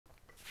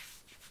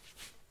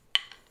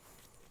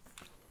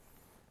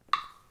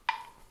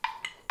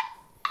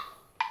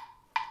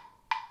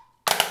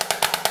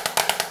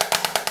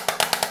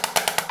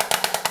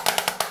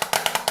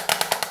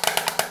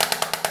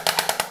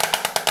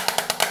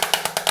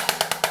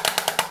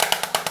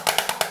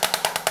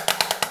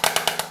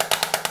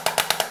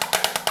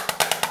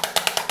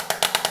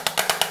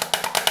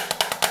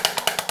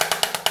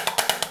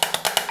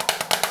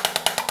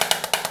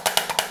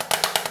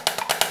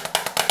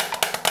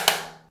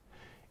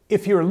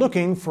If you're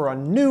looking for a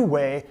new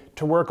way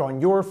to work on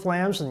your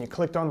flams, then you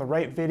clicked on the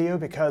right video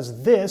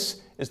because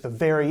this is the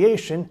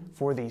variation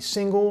for the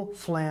single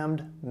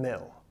flammed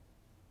mill.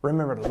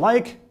 Remember to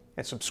like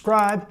and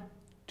subscribe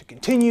to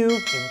continue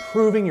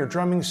improving your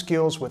drumming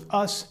skills with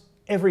us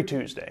every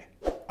Tuesday.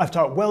 I've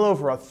taught well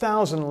over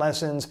 1,000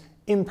 lessons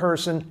in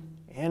person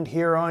and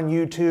here on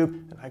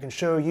YouTube, and I can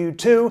show you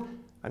too.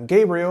 I'm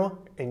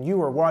Gabriel, and you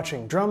are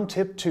watching Drum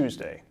Tip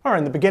Tuesday. All right,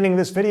 in the beginning of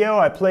this video,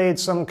 I played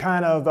some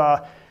kind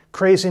of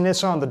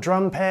craziness on the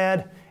drum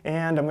pad,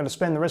 and I'm going to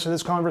spend the rest of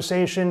this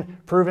conversation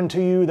proving to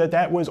you that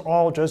that was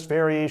all just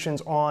variations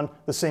on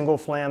the single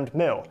flammed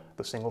mill.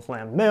 The single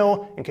flammed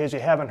mill, in case you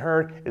haven't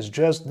heard, is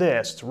just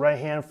this. It's right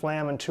hand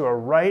flam into a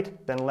right,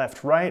 then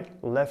left right,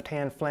 left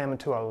hand flam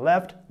into a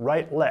left,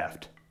 right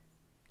left.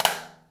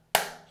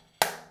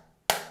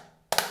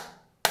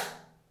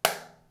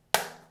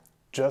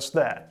 Just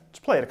that. Let's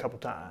play it a couple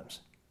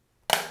times.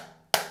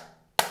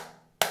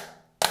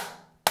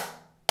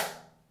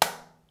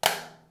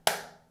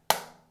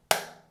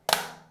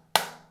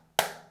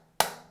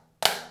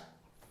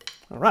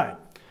 All right,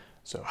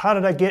 so how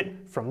did I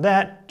get from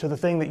that to the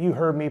thing that you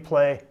heard me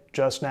play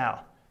just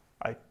now?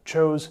 I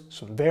chose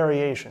some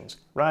variations,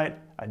 right?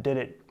 I did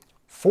it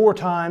 4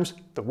 times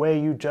the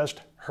way you just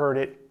heard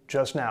it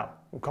just now.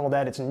 We call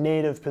that its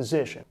native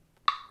position.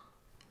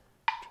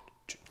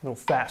 A little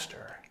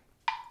faster.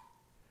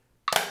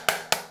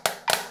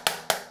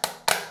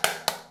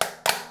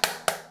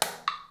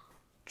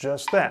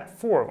 Just that,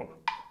 4 of them.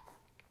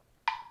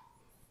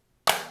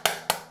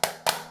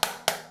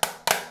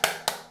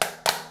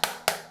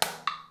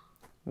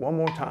 One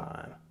more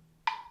time.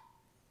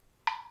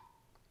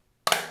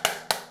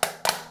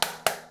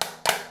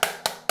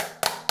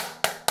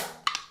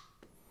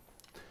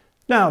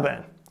 Now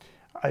then,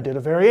 I did a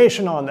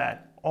variation on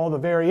that. All the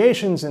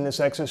variations in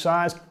this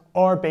exercise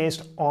are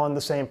based on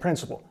the same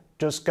principle.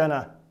 Just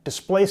gonna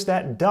displace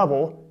that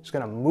double, it's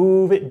gonna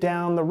move it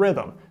down the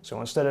rhythm. So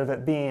instead of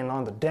it being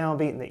on the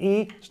downbeat and the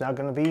E, it's now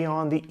gonna be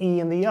on the E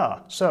and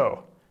the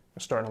So, I'm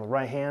starting on the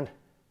right hand.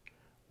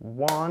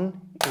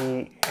 1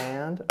 E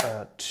and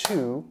a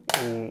 2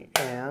 E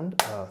and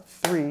a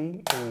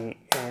 3 E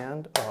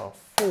and a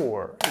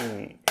 4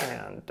 E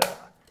and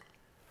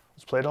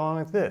Let's play it along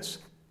like this.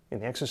 In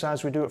the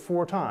exercise we do it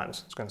 4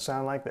 times. It's going to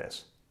sound like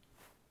this.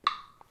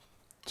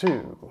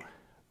 2,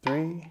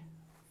 3,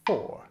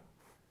 4.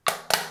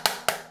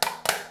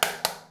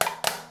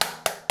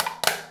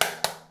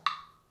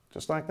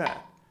 Just like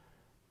that.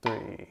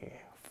 3,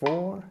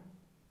 4.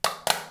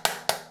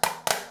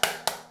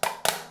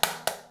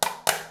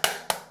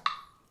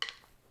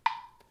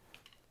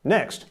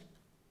 Next,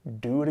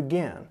 do it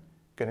again.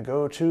 Gonna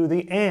go to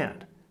the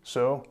and.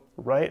 So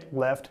right,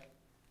 left,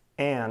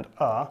 and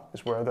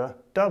is where the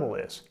double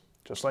is.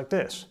 Just like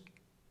this.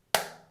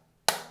 All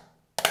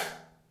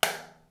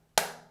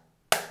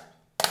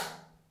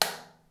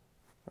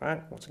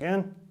right, once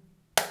again.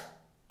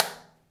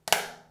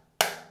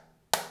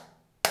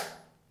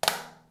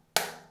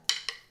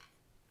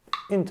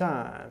 In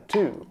time,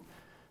 2,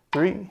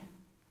 3,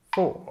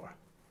 4.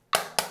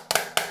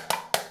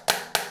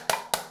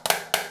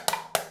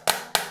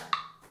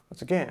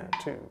 Once again,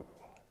 2,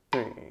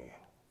 3,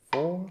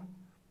 4.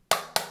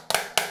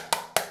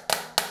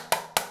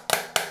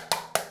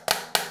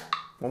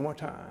 One more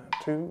time,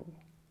 2,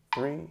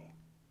 3,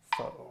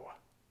 4.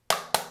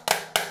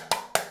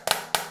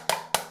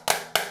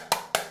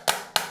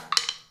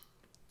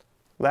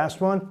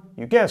 Last one,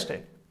 you guessed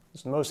it.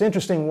 It's the most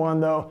interesting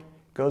one though.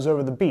 Goes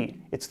over the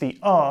beat. It's the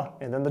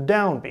and then the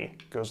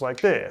downbeat. Goes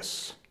like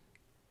this.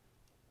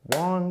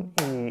 1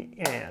 E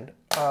and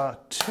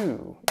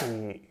 2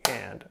 E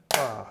and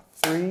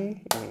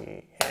 3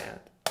 E and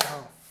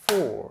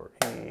 4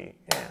 E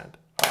and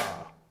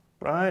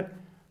right?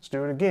 Let's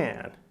do it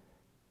again.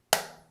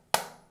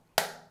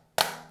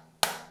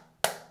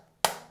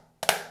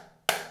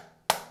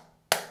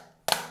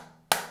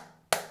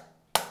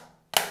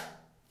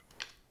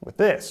 With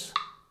this.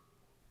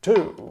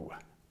 2,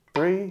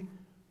 3,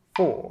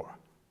 4.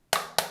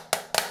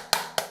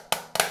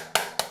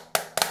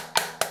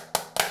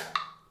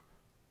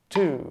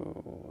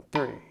 Two,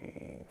 3,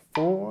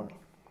 4.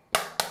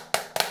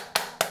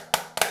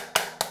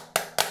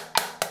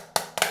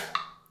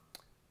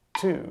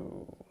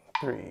 Two,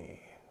 3,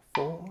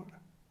 4.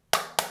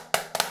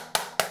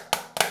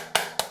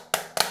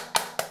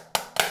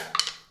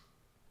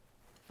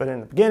 But in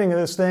the beginning of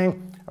this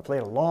thing, I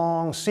played a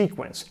long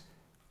sequence.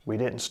 We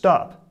didn't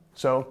stop.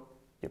 So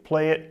you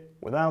play it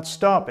without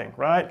stopping,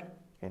 right?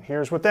 And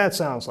here's what that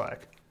sounds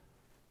like.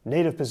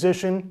 Native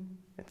position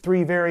and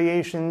 3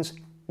 variations,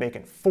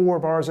 making 4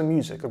 bars of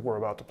music that we're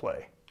about to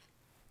play.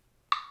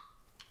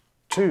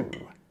 2,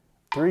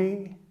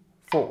 3,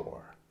 4.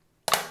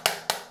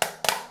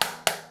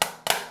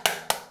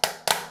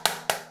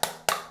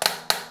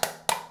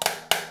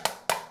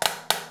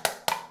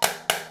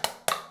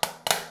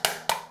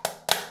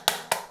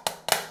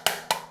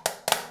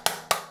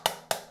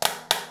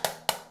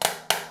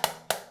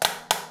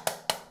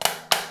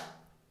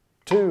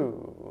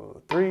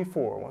 Two, 3,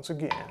 4, once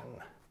again.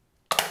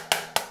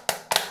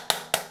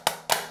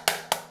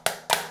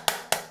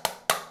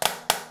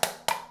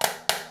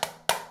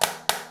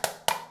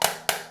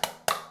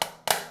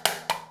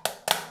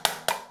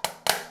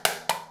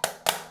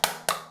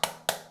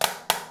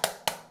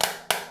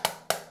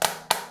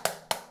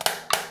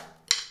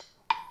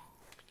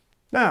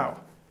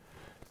 Now,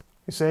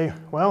 you say,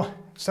 well,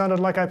 it sounded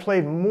like I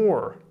played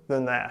more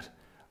than that.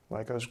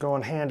 Like I was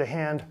going hand to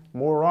hand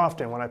more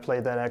often when I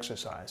played that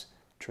exercise.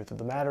 Truth of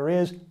the matter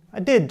is, I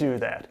did do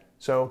that.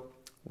 So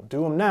we'll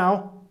do them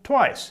now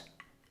twice,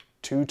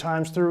 2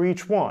 times through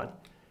each one.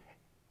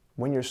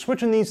 When you're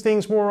switching these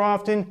things more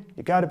often,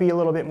 you got to be a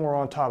little bit more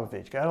on top of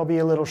it. You got to be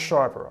a little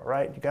sharper, all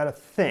right? You got to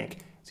think.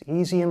 It's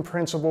easy in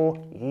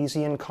principle,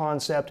 easy in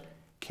concept,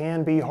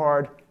 can be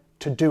hard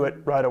to do it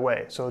right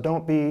away. So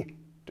don't be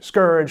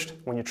discouraged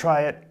when you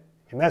try it,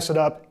 you mess it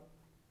up.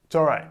 It's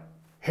all right.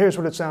 Here's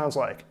what it sounds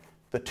like.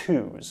 The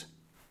 2s.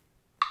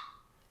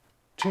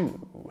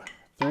 2,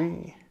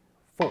 3,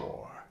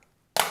 4.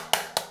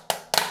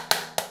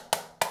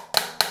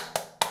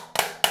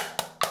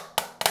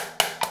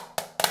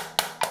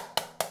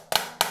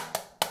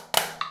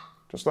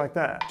 Just like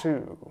that.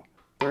 2,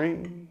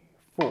 3,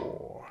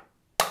 4.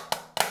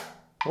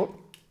 Whoop.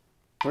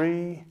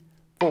 3,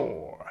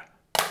 4.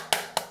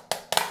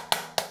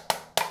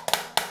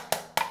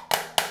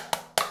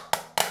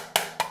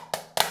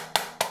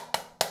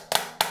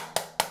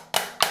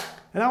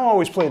 And I'll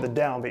always play the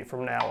downbeat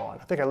from now on.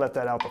 I think I left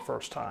that out the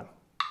first time.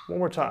 One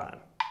more time.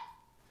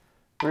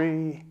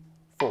 3,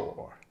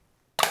 4.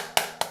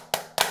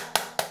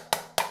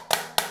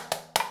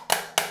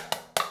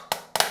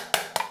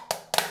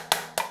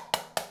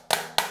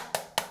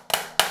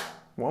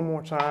 One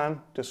more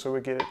time, just so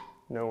we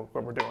know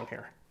what we're doing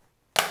here.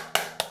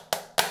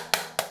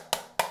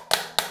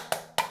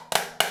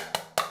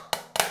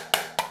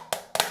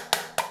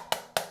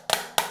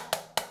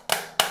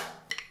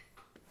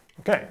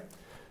 Okay.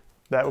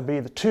 That would be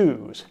the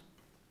 2s.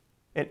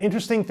 An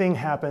interesting thing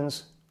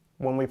happens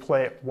when we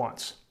play it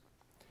once.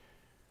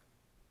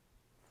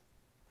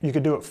 You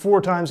could do it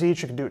 4 times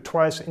each, you could do it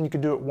twice, and you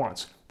could do it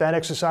once. That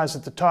exercise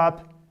at the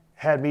top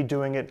had me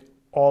doing it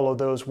all of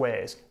those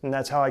ways, and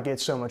that's how I get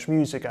so much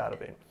music out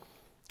of it.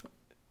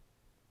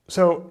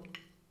 So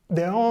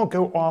they all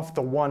go off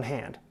the one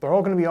hand. They're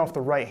all going to be off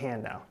the right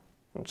hand now.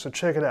 So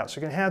check it out.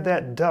 So you're going to have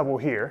that double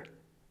here,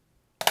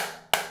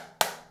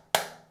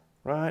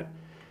 right?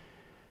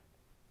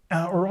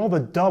 Or all the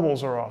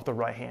doubles are off the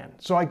right hand.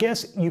 So I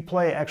guess you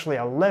play actually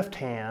a left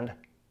hand,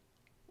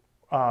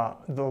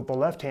 the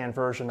left hand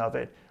version of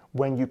it,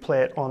 when you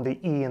play it on the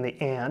E and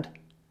the and.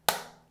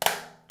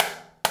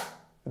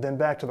 Then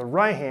back to the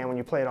right hand when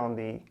you play it on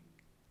the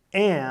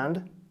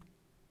and.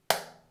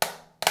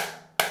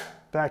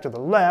 Back to the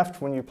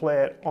left when you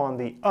play it on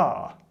the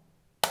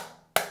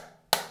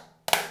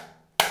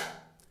Did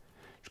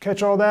you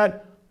catch all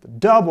that? The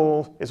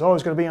double is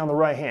always going to be on the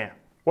right hand.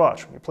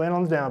 Watch, when you play it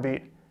on the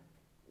downbeat,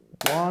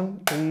 1,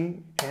 E,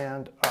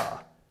 and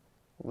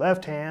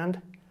Left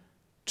hand,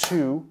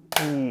 2,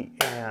 E,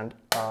 and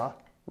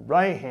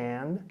Right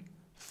hand,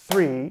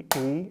 3,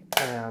 E,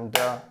 and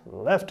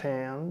left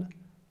hand,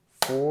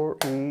 4,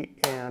 E,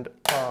 and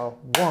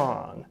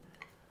 1.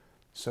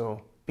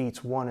 So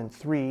beats 1 and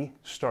 3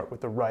 start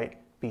with the right,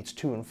 beats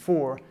 2 and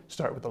 4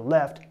 start with the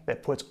left.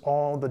 That puts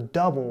all the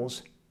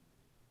doubles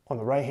on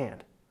the right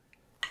hand.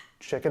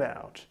 Check it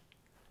out.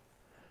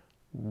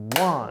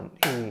 1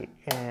 E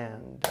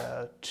and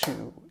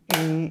 2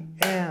 E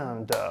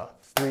and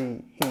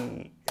 3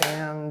 E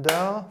and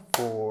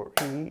 4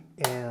 E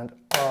and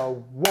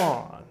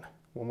 1.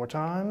 One more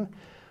time.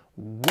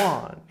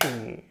 1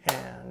 E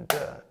and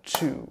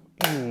 2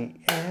 E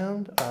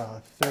and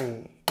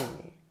 3 E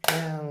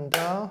and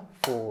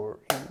 4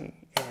 E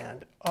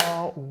and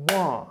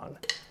 1.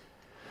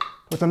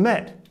 With a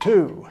met,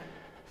 2,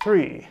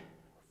 3,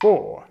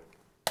 4.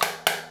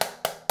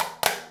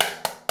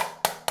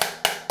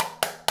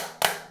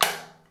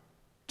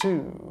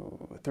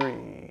 Two,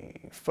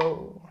 3,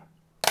 4.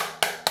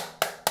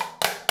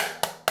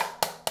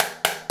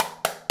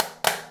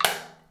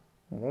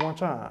 One more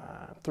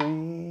time.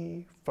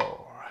 3,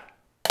 4.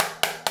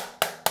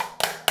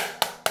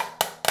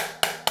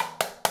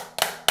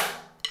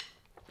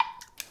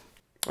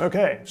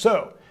 Okay,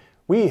 so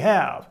we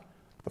have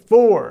the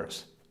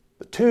 4s,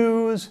 the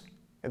 2s,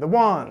 and the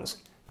 1s.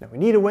 Now we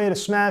need a way to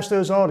smash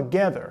those all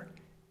together.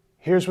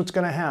 Here's what's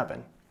going to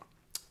happen.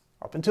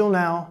 Up until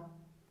now,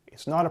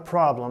 it's not a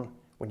problem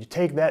when you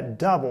take that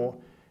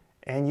double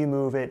and you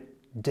move it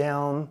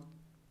down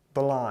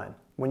the line.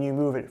 When you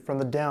move it from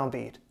the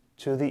downbeat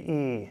to the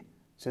E,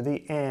 to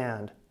the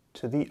and,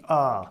 to the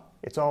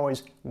it's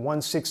always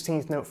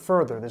 1/16 note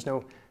further. There's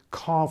no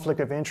conflict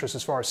of interest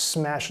as far as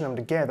smashing them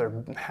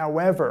together.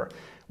 However,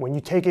 when you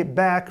take it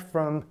back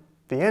from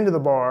the end of the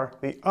bar,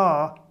 the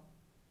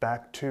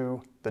back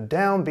to the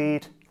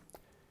downbeat,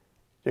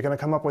 you're going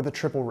to come up with a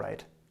triple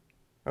right.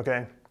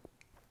 Okay?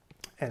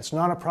 And it's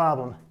not a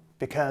problem,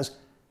 because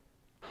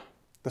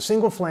the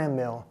single flam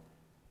mill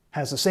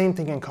has the same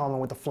thing in common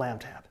with the flam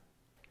tap.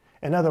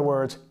 In other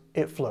words,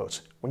 it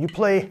floats. When you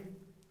play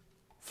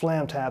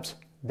flam taps,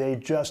 they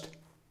just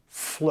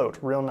float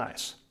real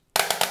nice.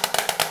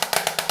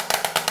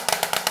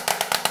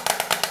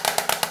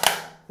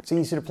 It's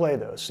easy to play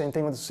those. Same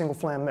thing with the single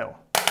flam mill.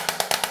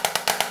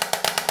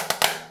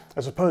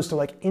 As opposed to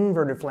like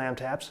inverted flam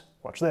taps,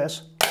 watch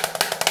this.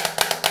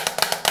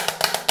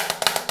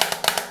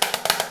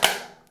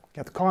 You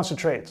have to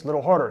concentrate. It's a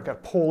little harder. You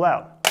got to pull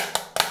out.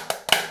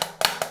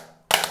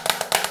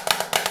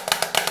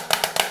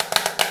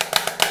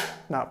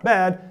 Not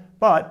bad,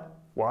 but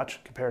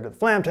watch, compared to the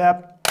flam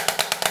tap,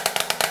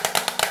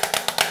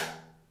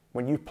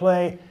 when you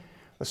play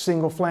the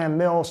single flam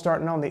mill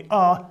starting on the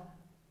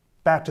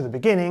back to the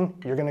beginning,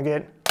 you're going to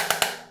get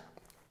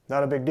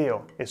not a big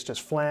deal. It's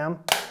just flam,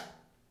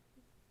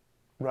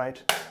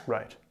 right,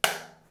 right.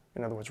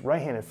 In other words,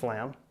 right-handed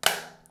flam,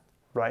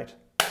 right,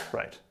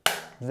 right.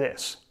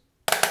 This.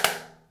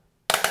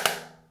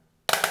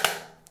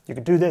 You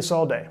could do this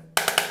all day.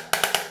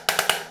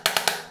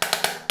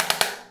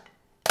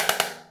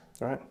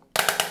 All right?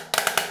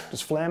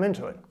 Just flam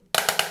into it.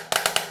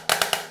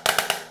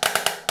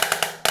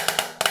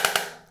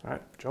 All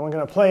right, you're only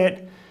going to play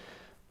it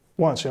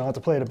once. You don't have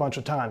to play it a bunch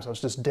of times. I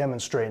was just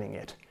demonstrating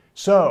it.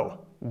 So,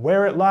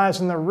 where it lies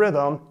in the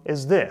rhythm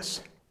is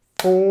this.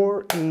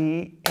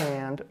 4E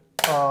and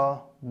a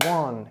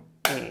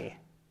 1E.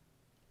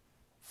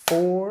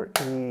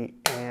 4E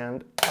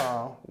and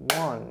a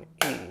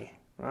 1E.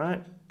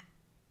 Right?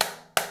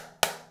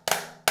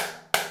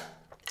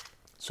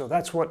 So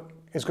that's what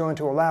is going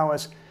to allow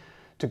us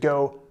to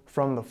go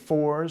from the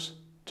 4s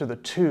to the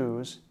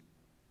 2s,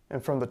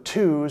 and from the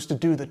 2s to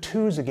do the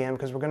 2s again,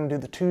 because we're going to do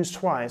the 2s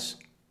twice,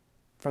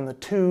 from the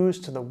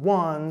 2s to the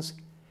 1s,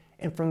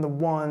 and from the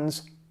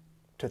 1s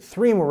to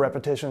 3 more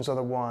repetitions of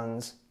the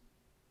 1s,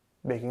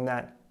 making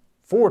that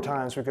 4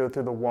 times we go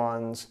through the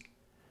 1s,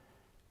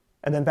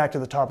 and then back to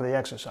the top of the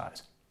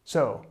exercise.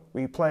 So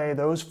we play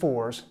those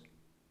 4s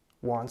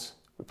once,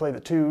 we play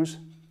the 2s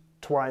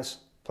twice,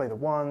 play the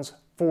 1s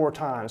 4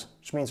 times,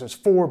 which means there's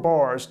 4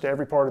 bars to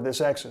every part of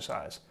this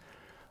exercise.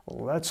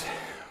 Let's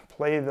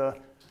play the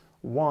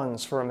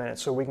 1s for a minute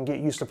so we can get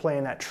used to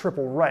playing that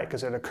triple right,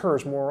 because it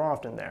occurs more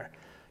often there.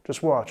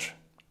 Just watch.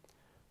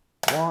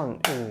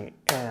 1E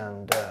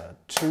and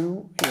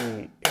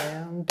 2E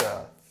and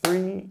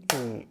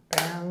 3E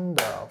and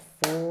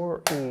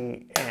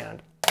 4E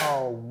and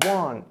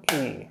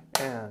 1E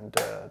and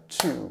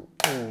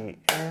 2E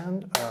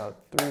and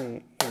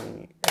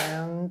 3E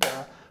and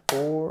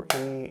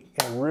 4E,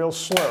 and real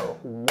slow.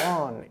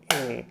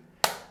 1E,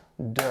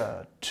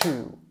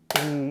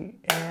 2E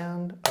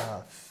and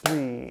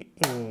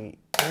 3E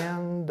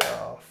and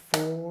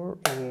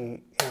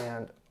 4E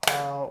and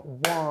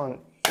 1E.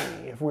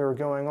 If we were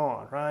going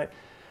on, right?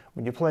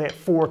 When you play it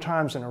 4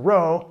 times in a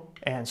row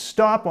and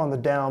stop on the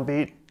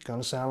downbeat, it's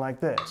going to sound like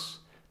this.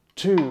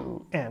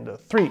 2 and a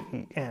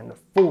 3 and a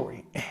 4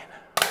 and.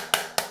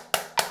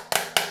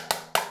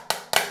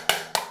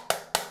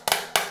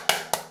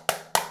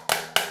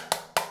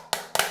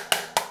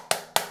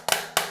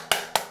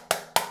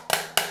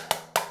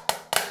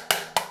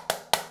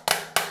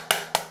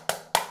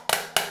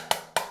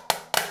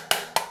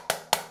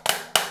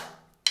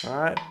 All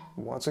right,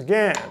 once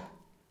again.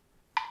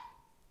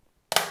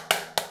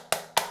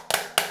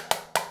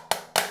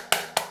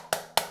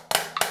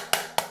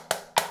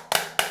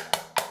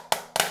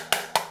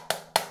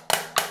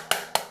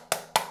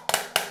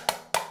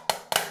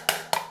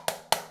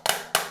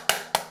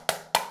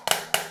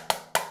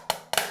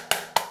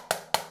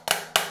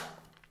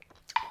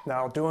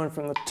 Now doing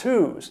from the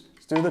 2s.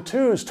 Let's do the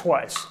 2s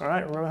twice. All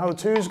right, remember how the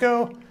 2s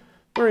go?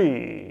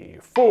 3,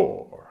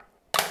 4.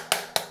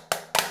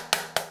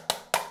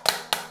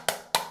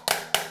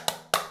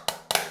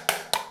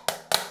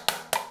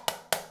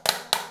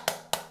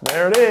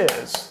 There it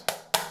is.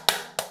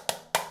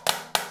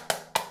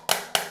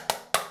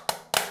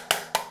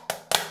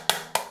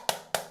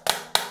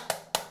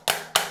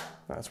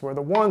 That's where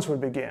the 1s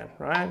would begin,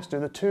 right? Let's do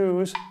the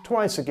 2s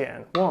twice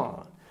again.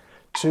 1,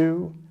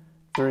 2,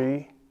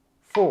 3,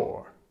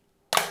 4.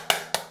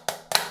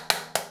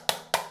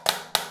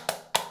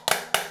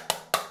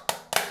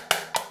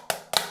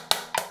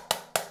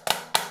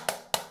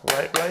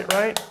 Right, right,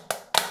 right.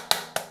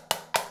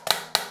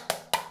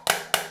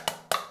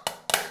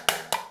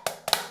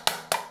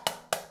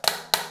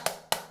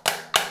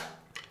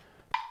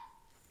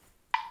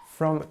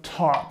 From the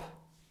top,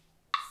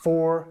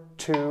 4,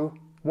 2,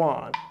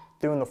 1.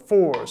 Doing the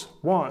 4s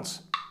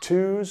once,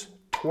 2s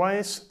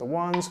twice, the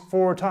 1s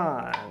 4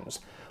 times.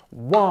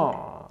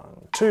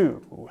 1,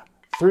 2,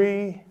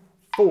 3,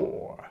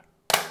 4.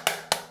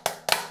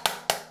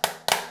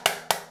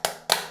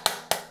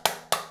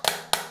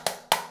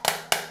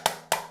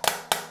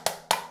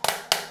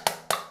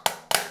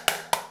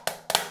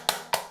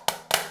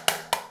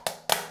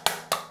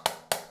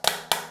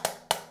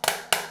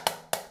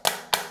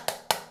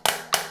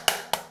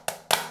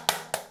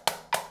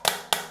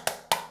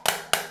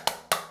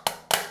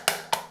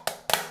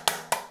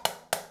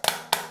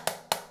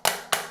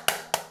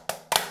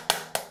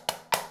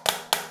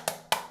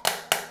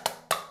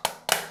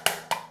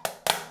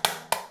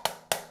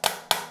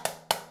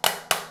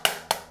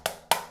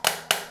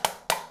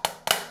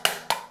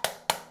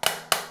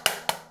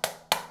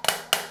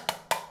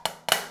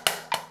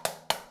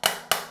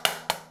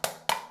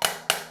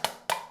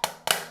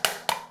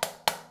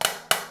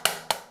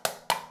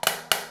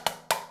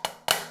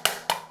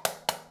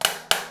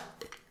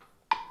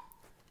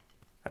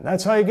 And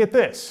that's how you get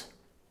this.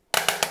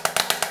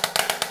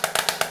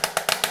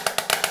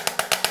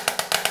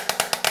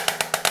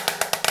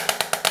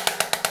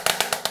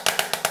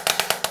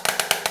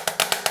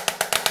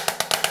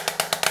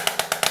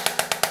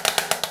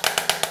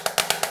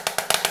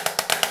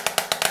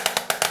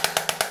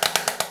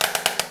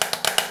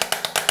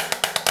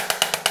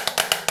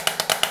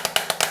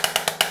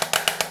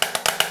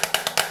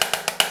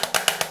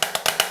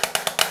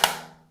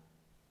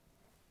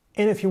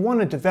 And if you want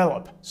to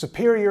develop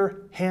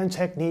superior hand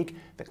technique,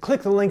 then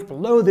click the link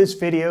below this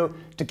video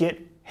to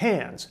get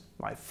Hands,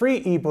 my free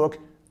ebook,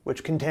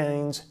 which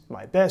contains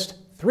my best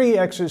 3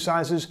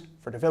 exercises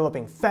for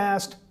developing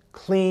fast,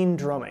 clean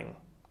drumming.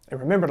 And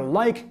remember to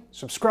like,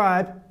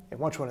 subscribe, and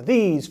watch one of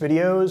these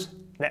videos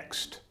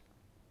next.